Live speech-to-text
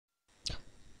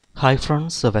Hi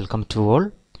friends, welcome to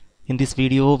all. In this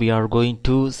video we are going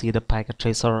to see the packet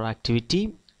tracer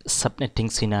activity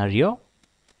subnetting scenario.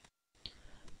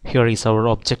 Here is our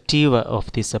objective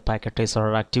of this packet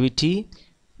tracer activity.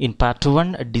 In part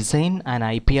 1, design an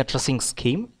IP addressing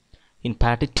scheme. In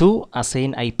part 2,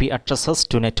 assign IP addresses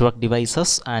to network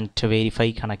devices and to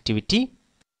verify connectivity.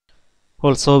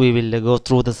 Also, we will go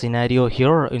through the scenario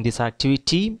here in this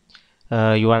activity.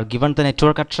 You are given the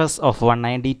network address of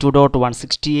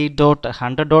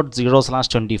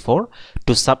 192.168.100.0/24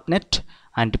 to subnet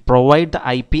and provide the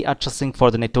IP addressing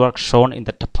for the network shown in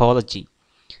the topology.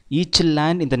 Each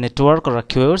LAN in the network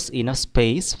requires enough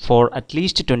space for at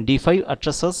least 25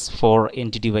 addresses for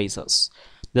end devices,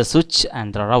 the switch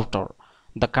and the router.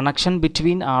 The connection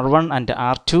between R1 and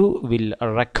R2 will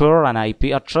require an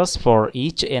IP address for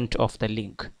each end of the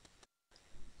link.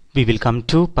 We will come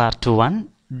to part 1,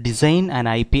 design an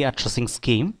IP addressing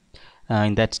scheme.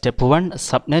 In that step 1,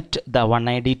 subnet the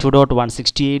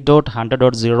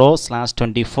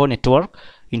 192.168.100.0/24 network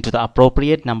into the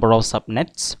appropriate number of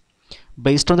subnets.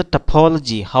 Based on the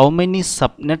topology, how many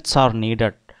subnets are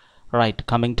needed? Right,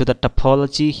 coming to the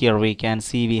topology, here we can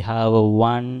see we have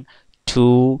 1,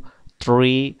 2,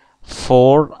 3,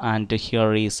 4 and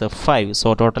here is 5.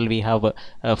 So total we have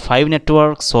 5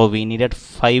 networks, so we needed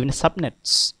 5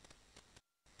 subnets.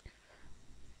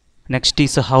 Next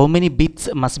is how many bits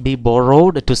must be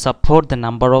borrowed to support the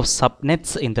number of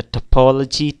subnets in the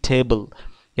topology table.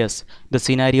 Yes, the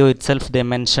scenario itself they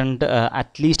mentioned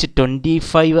at least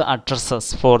 25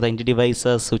 addresses for the end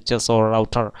devices, switches or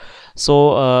router.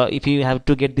 So if you have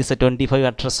to get this 25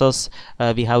 addresses,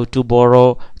 we have to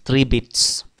borrow 3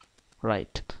 bits.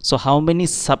 Right. So how many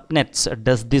subnets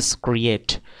does this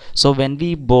create? So when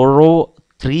we borrow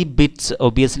 3 bits,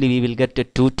 obviously we will get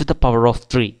 2 to the power of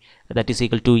 3. That is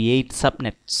equal to 8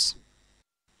 subnets.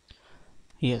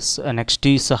 Yes, next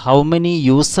is how many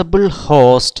usable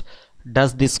hosts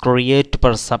does this create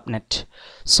per subnet?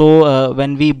 So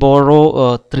when we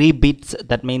borrow 3 bits,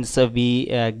 that means we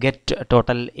get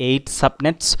total 8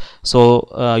 subnets. So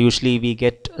usually we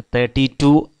get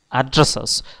 32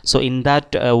 addresses. So in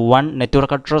that one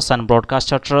network address and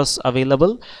broadcast address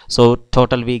available. So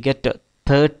total we get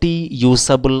 30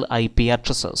 usable IP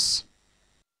addresses.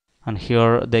 And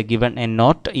here they given a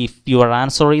note: if your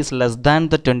answer is less than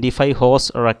the 25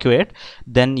 hosts required,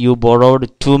 then you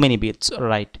borrowed too many bits.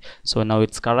 Right, so now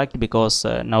it's correct because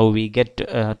now we get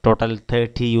total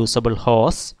 30 usable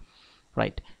hosts.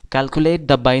 Right, calculate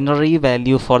the binary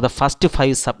value for the first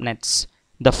 5 subnets.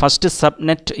 The first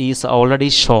subnet is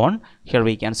already shown. Here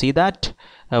we can see that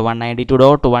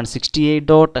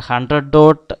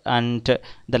 192.168.100. and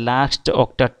the last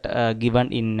octet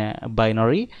given in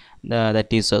binary,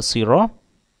 that is 0.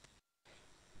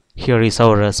 Here is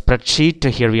our spreadsheet.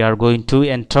 Here we are going to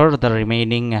enter the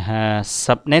remaining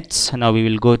subnets. Now we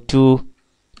will go to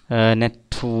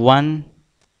net 1.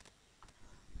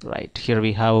 Right, here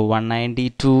we have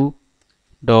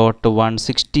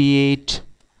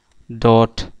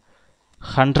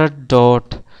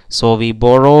 192.168.100. So we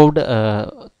borrowed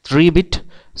 3 bit.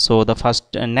 So the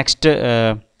first next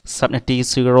subnet is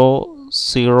 0,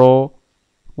 0,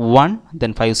 1,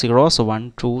 then 5 zeros. So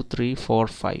 1, 2, 3, 4,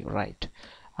 5. Right,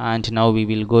 and now we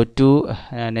will go to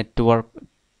network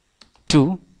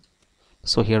 2.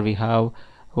 So here we have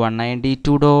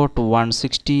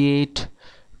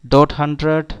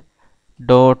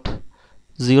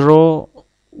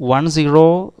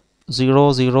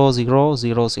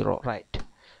Right,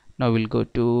 now we'll go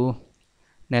to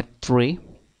net 3.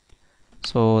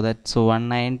 So that's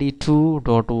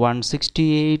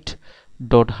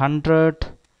 192.168.100.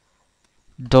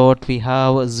 we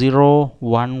have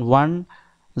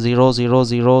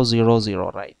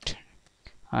 011000000. Right,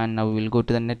 and now we will go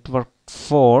to the network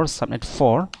 4, subnet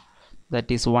 4,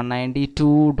 that is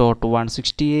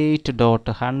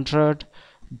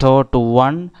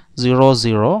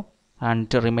 192.168.100.100,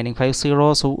 and remaining 5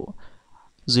 zeros, so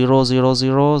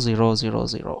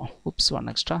 0000000. Oops, one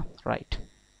extra. Right,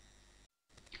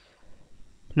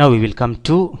 now we will come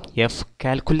to F,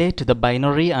 calculate the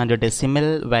binary and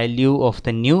decimal value of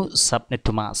the new subnet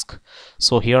mask.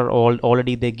 So here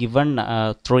already they given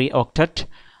 3 octet,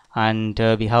 and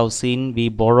we have seen we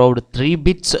borrowed 3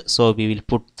 bits, so we will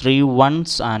put 3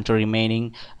 ones and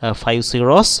remaining 5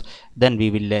 zeros. Then we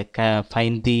will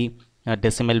find the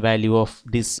decimal value of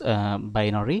this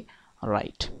binary.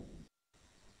 Right,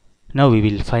 now we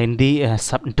will find the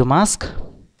subnet mask.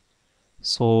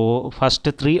 So first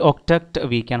 3 octet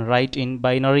we can write in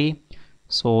binary.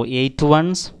 So 8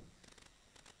 ones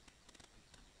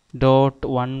dot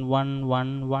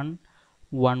 1111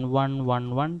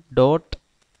 1111 dot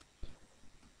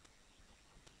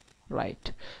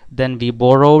right. Then we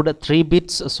borrowed 3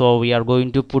 bits, so we are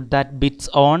going to put that bits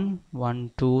on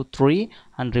 1 2 3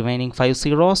 and remaining 5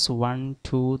 zeros 1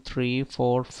 2 3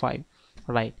 4 5,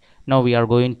 right. Now we are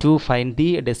going to find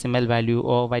the decimal value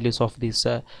or values of this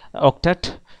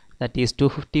octet, that is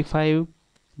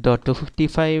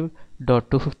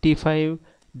 255.255.255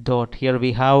 dot, here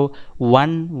we have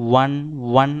 1 1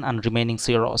 1 and remaining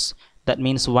zeros, that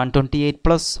means 128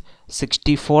 plus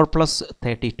 64 plus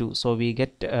 32, so we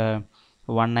get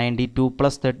 192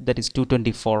 plus that is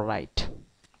 224, right.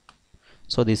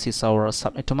 So this is our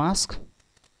subnet mask.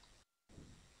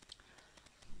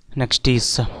 Next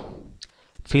is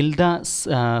fill in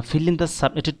the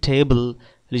subnetted table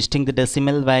listing the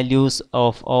decimal values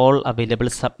of all available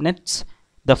subnets,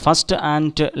 the first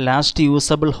and last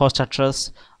usable host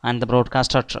address and the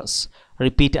broadcast address.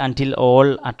 Repeat until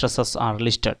all addresses are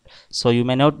listed. So you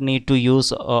may not need to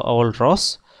use all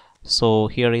rows. So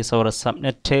here is our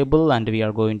subnet table and we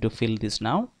are going to fill this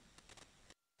now.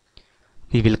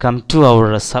 We will come to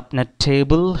our subnet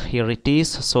table. Here it is.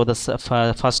 So the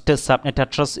first subnet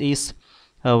address is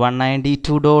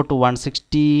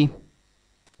 192.160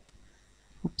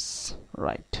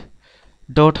 right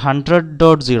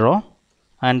 .100.0,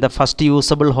 and the first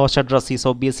usable host address is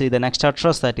obviously the next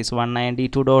address, that is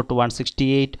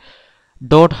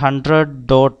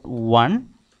 192.168.100.1,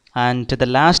 and the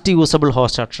last usable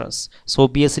host address, so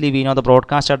obviously we know the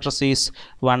broadcast address is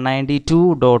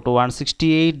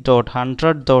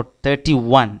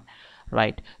 192.168.100.31,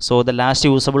 right. So the last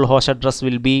usable host address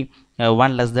will be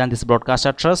one less than this broadcast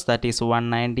address, that is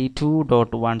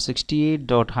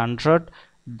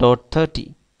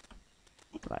 192.168.100.30,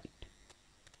 right.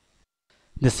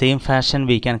 The same fashion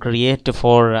we can create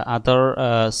for other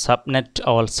subnet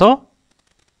also.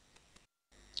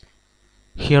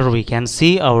 Here we can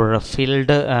see our filled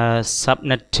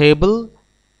subnet table.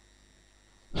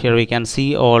 Here we can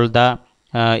see all the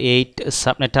 8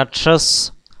 subnet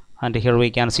address, and here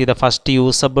we can see the first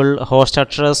usable host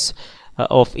address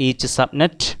of each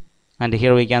subnet, and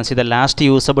here we can see the last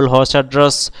usable host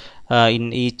address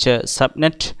in each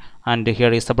subnet, and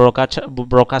here is the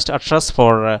broadcast address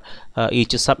for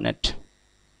each subnet.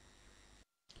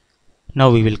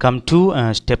 Now we will come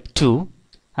to step 2.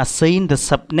 Assign the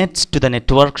subnets to the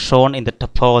network shown in the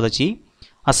topology.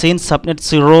 Assign subnet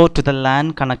 0 to the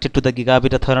LAN connected to the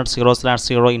gigabit Ethernet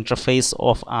 0/0 interface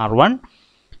of R1.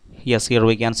 Yes, here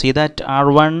we can see that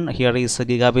R1, here is a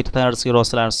gigabit Ethernet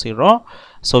 0/0.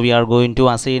 So we are going to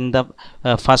assign the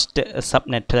first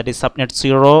subnet, that is subnet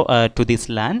 0 to this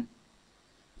LAN,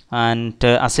 and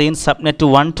assign subnet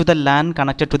 1 to the LAN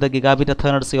connected to the gigabit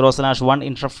Ethernet 0/1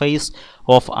 interface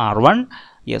of R1.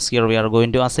 Yes, here we are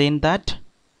going to assign that.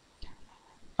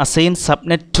 Assign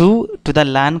subnet 2 to the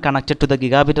LAN connected to the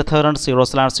gigabit Ethernet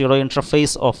 0/0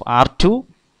 interface of R2.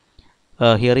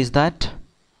 Here is that.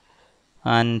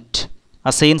 And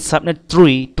assign subnet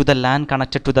 3 to the LAN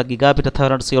connected to the gigabit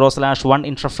Ethernet 0/1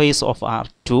 interface of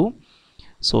R2.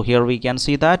 So here we can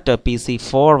see that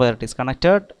PC4 where it is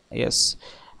connected. Yes.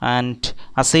 And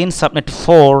assign subnet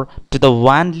 4 to the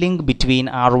WAN link between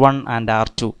R1 and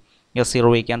R2. Yes, here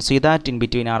we can see that in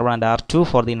between R1 and R2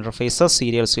 for the interfaces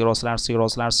serial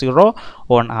 0/0/0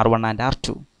 on R1 and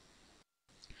R2.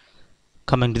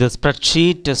 Coming to the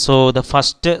spreadsheet, so the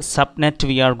first subnet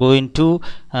we are going to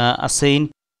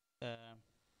assign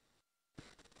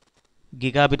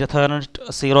gigabit Ethernet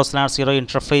 0/0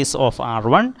 interface of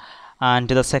R1, and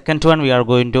the second one we are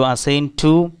going to assign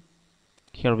to,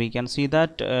 here we can see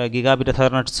that gigabit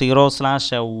Ethernet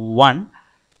 0/1,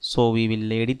 so we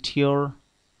will edit here,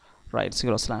 right,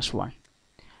 0/1,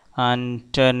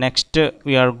 and next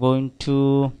we are going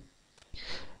to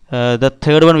the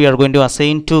third one we are going to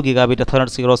assign to gigabit Ethernet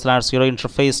 0/0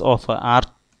 interface of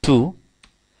R2,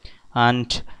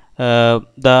 and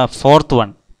the fourth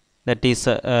one, that is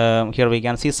here we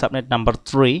can see subnet number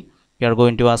 3, we are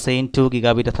going to assign to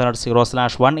gigabit Ethernet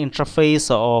 0/1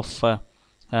 interface of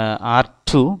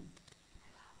R2,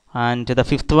 and the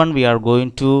fifth one we are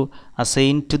going to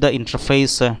assign to the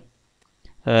interface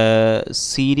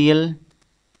serial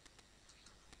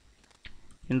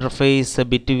interface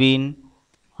between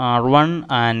R1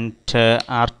 and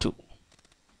R2.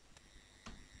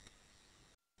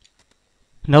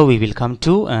 Now we will come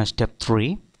to step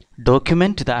 3.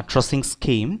 Document the addressing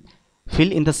scheme.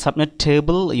 Fill in the subnet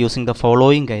table using the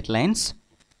following guidelines.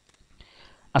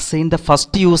 Assign the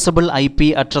first usable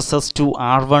IP addresses to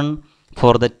R1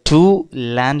 for the 2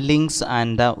 LAN links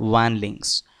and the WAN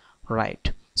links.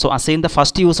 Right. So assign the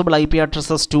first usable IP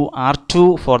addresses to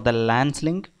R2 for the LAN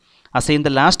link. Assign the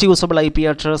last usable IP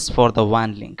address for the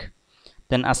WAN link.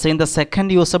 Then assign the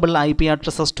second usable IP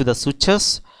addresses to the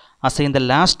switches. assign the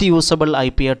last usable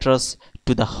IP address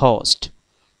to the host.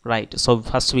 Right, so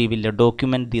first we will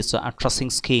document this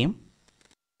addressing scheme.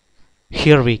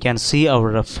 Here we can see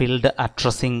our field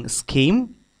addressing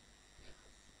scheme.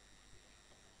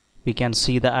 We can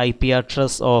see the IP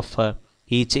address of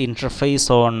each interface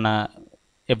on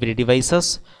every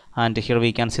devices, and here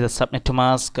we can see the subnet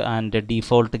mask and the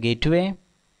default gateway.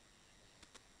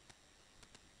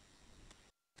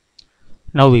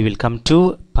 Now we will come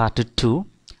to part 2.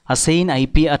 Assign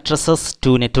IP addresses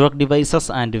to network devices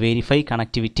and verify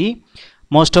connectivity.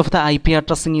 Most of the IP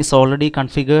addressing is already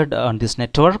configured on this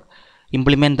network.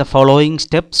 Implement the following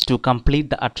steps to complete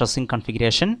the addressing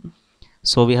configuration.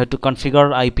 So we have to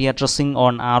configure IP addressing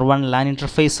on R1 LAN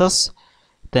interfaces,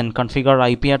 then configure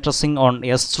IP addressing on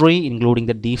S3 including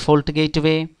the default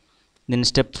gateway. Then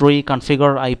step 3,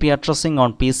 configure IP addressing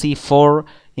on PC4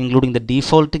 including the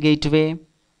default gateway.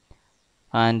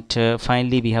 And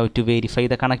finally we have to verify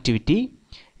the connectivity.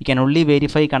 You can only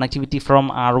verify connectivity from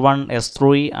R1,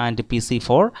 S3 and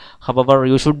PC4. However,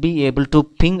 you should be able to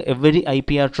ping every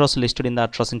IP address listed in the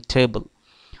addressing table.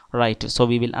 Right, so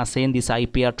we will assign these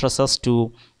IP addresses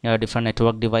to different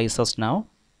network devices now.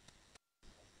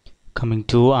 Coming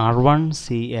to R1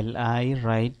 CLI,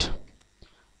 right,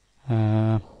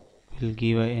 we'll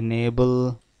give a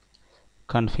enable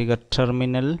configure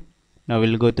terminal. Now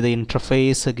we'll go to the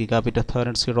interface gigabit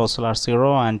ethernet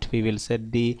 0/0 and we will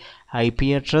set the IP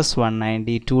address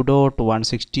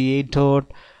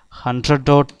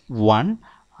 192.168.100.1,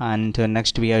 and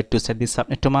next we have to set the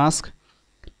subnet mask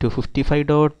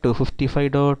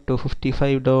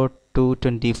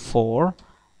 255.255.255.224,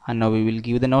 and now we will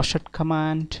give the no shut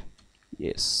command.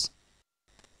 Yes.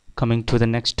 Coming to the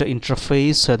next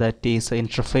interface, that is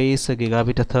interface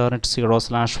gigabit ethernet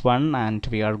 0/1, and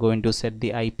we are going to set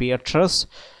the IP address.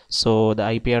 So the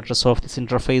IP address of this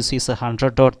interface is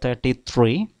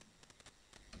 100.33,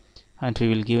 and we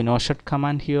will give no shut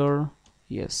command here.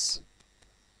 Yes.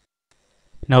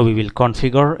 Now we will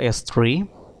configure S3.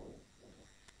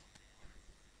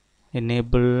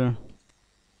 Enable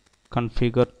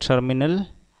configure terminal,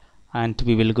 and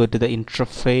we will go to the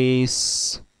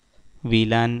interface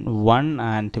VLAN 1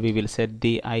 and we will set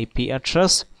the IP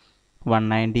address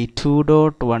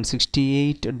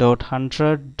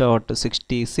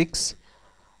 192.168.100.66,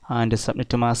 and the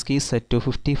subnet mask is set to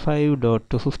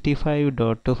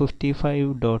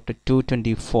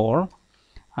 55.255.255.224,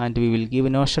 and we will give a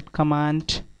no shut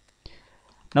command.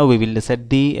 Now we will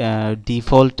set the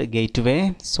default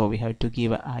gateway. So we have to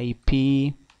give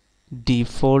IP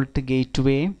default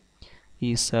gateway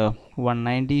is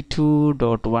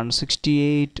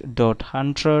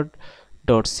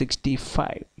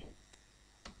 192.168.100.65.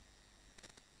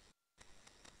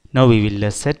 Now we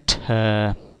will set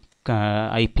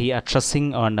IP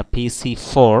addressing on a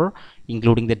PC4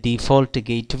 including the default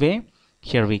gateway.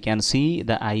 Here we can see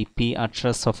the IP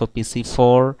address of a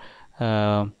PC4.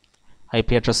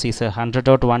 IP address is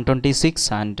 100.126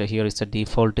 and here is the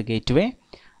default gateway.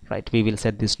 Right, we will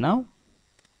set this now.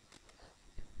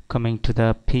 Coming to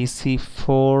the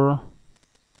PC4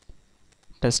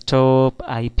 desktop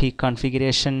IP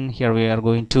configuration, here we are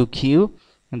going to queue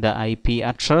the IP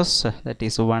address, that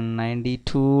is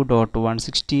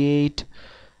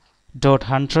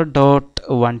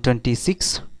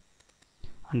 192.168.100.126,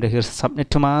 and here's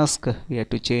subnet mask. We have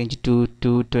to change to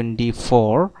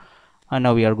 224, and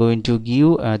now we are going to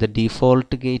give the default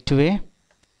gateway.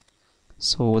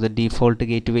 So the default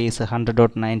gateway is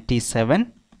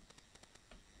 100.97.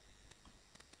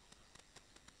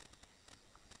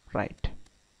 Right,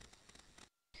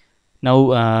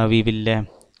 now we will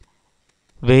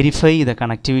verify the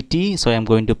connectivity. So I am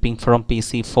going to ping from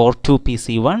PC4 to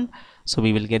PC1. So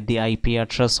we will get the IP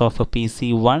address of a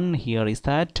PC1. Here is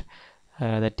that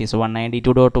is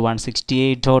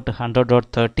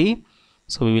 192.168.100.30.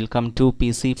 so we will come to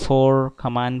PC4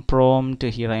 command prompt.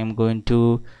 Here I am going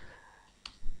to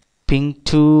ping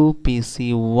to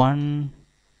PC1.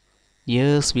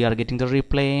 Yes, we are getting the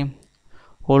replay.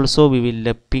 Also we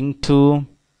will ping to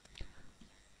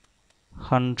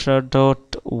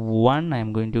 100.1. I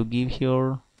am going to give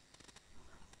here,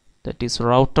 that is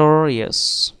router.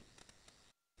 Yes,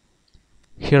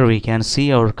 here we can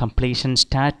see our completion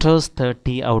status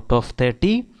 30 out of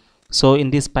 30. So in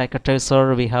this packet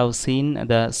tracer we have seen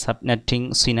the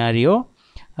subnetting scenario.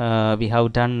 We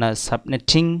have done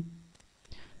subnetting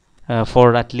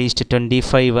for at least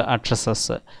 25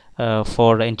 addresses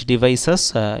for entity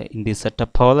devices in this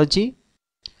topology.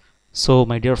 So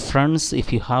my dear friends,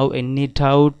 if you have any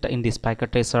doubt in this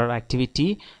packet tracer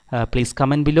activity, please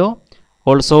comment below.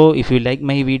 Also, if you like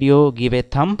my video, give a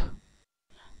thumb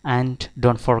and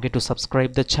don't forget to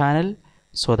subscribe the channel.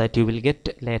 so that you will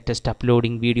get latest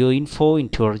uploading video info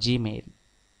into your Gmail.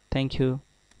 Thank you.